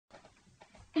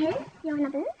Hej, jag är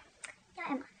Nadine. Jag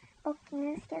är Emma. Och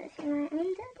nu ska vi filma en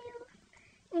video.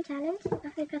 En challenge.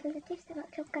 Varför vi pratar lite tyst.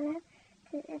 Klockan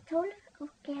är 12 och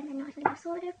det är några som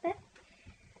sover uppe.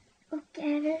 Och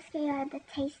vi ska göra the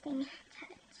tasting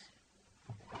challenge.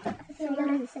 Så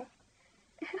jag lyser.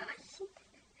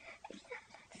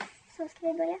 Så ska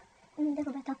vi börja. Det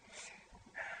kommer ta.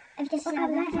 Och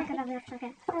alla käkar vad vi har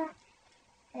försökt.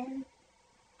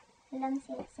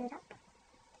 Lönnsirap.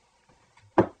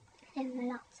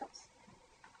 Remouladsås.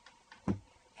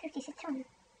 Fruktig citron.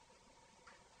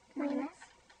 Majonnäs.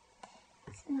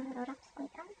 Smör och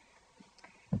rapsolja.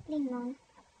 Limon.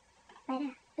 Vad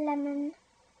är det? Lemon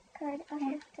curd.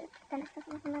 Typ den nästa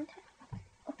som man tror.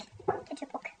 Och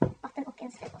ketchup och vatten och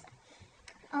en slutpåse.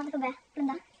 Ja, det får börja.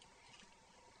 Blunda.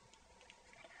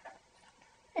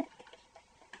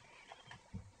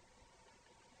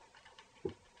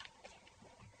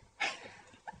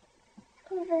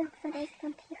 Och vi har också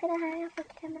ristan till det här. Jag har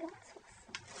fått remouladsås.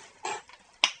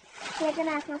 Regeln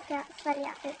är att man ska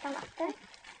svälja utan vatten.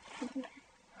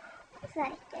 Och så här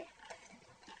räcker.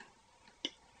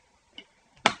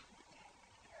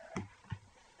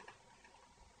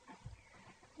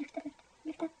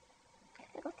 Lyfta.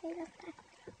 Det går till att där.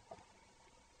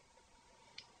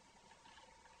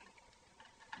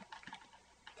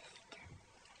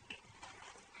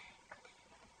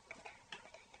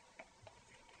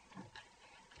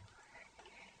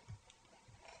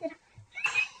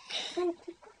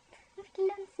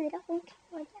 Lönnsirap och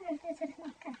vad gör det så det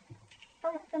smakar?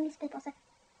 Från min spritpåse.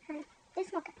 Här. Det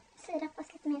smakar sirap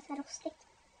fast lite mer så här rostigt.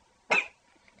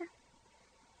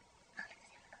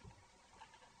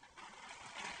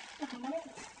 Vad kan man göra?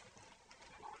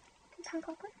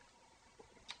 Pannkakor.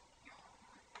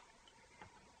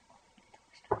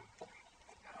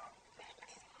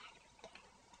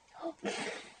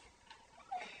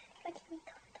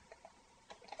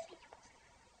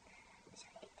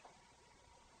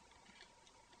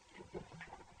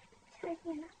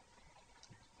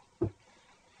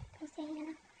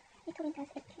 Ena. Vi tog inte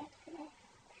ens äpplet för det.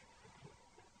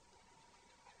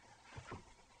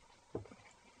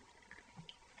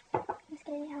 Nu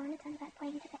ska vi ha en liten där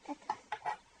poäng till fettet.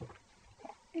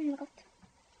 Vad gott.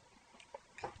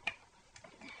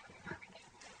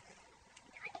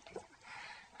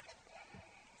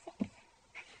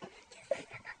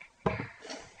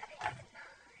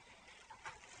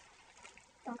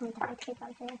 De kommer inte ha ett klipp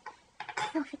av det.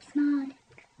 Jag fick smör.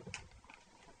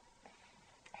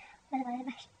 Det var det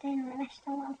värsta, det är nog det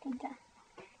värsta av allting tror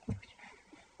jag.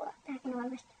 Och det här kan vara det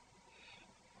värsta.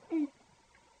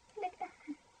 Lukta.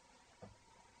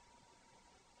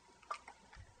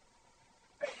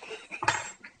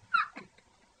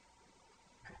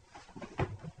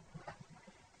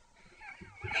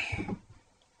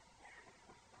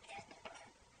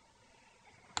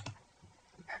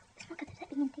 Det smakar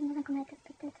typ ingenting när man kommer äta upp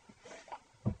lite.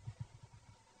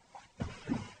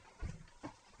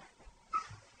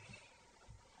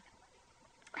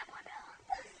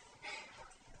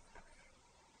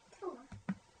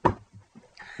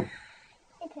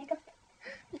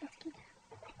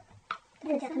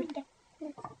 Det är så mycket.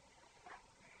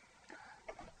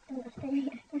 De går spray.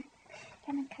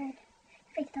 Lemon curd.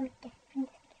 Jag får inte ta mycket. För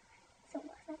inte så.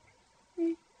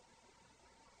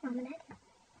 Ja, men det här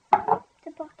är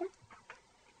tillbaka.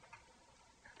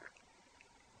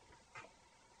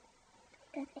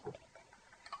 Det är äckligt.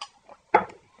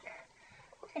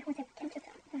 Jag kommer se på ketchup.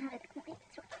 Den här är kommer bli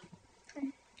jättetråkig.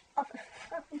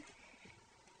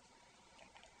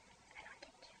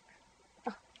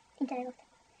 Inte det gott.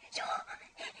 Ja!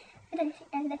 Det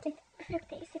är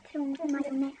fruktig citron och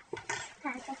majonnäs.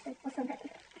 Här och så där.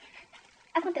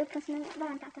 Jag får inte upp den som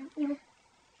varmt vatten. Jo.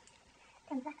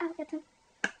 Den där. Ja, jag tror.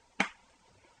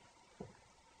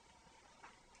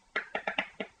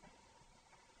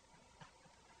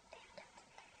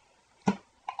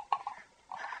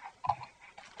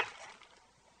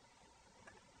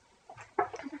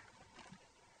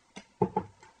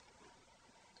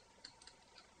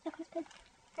 Jag kommer spela.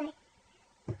 Nej.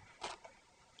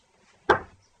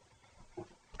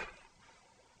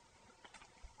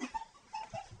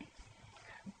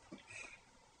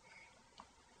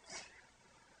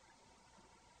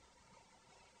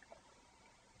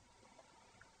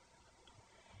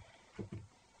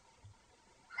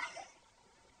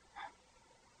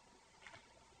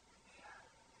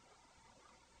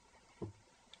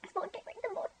 Smakar inte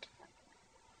bort.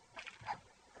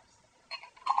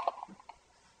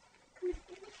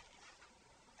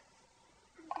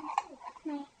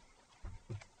 Nej.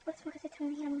 Och smakar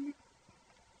citron i hela munnen.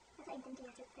 Jag tar inte en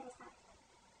del för det är starkt.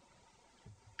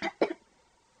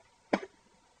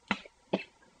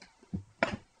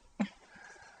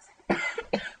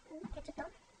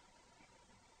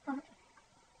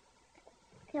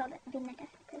 Jag vinner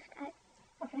definitivt här.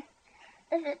 Varför?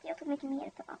 Därför att jag tog mycket mer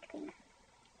tillbaka till det.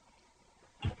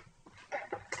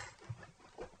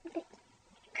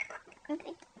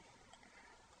 Okej.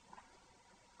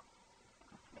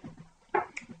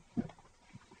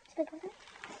 Ska vi gå sen?